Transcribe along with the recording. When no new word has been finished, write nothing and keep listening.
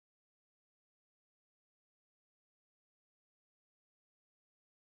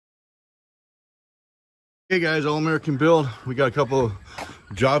Hey guys, All American Build. We got a couple of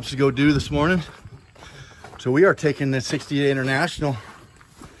jobs to go do this morning. So we are taking the 68 International.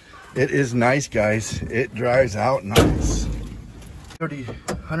 It is nice, guys. It drives out nice.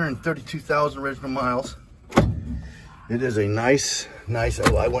 132,000 original miles. It is a nice,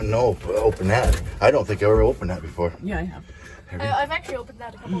 oh, I wouldn't know open that. I don't think I've ever opened that before. Yeah, I have. I've actually opened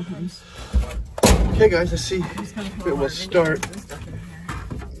that a couple of times. Okay guys, let's see if it will start.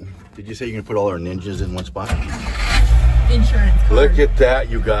 Did you say you're gonna put all our ninjas in one spot? Insurance card. Look at that,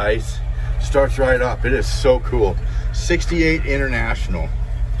 you guys. Starts right up. It is so cool. 68 International.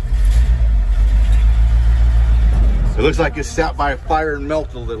 It looks like it's sat by a fire and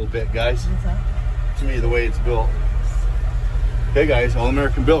melted a little bit, guys. To me, the way it's built. Okay guys, All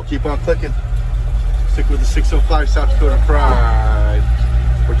American Built. Keep on clicking. Stick with the 605 South Dakota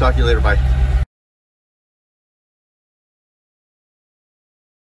Pride. We'll talk to you later. Bye.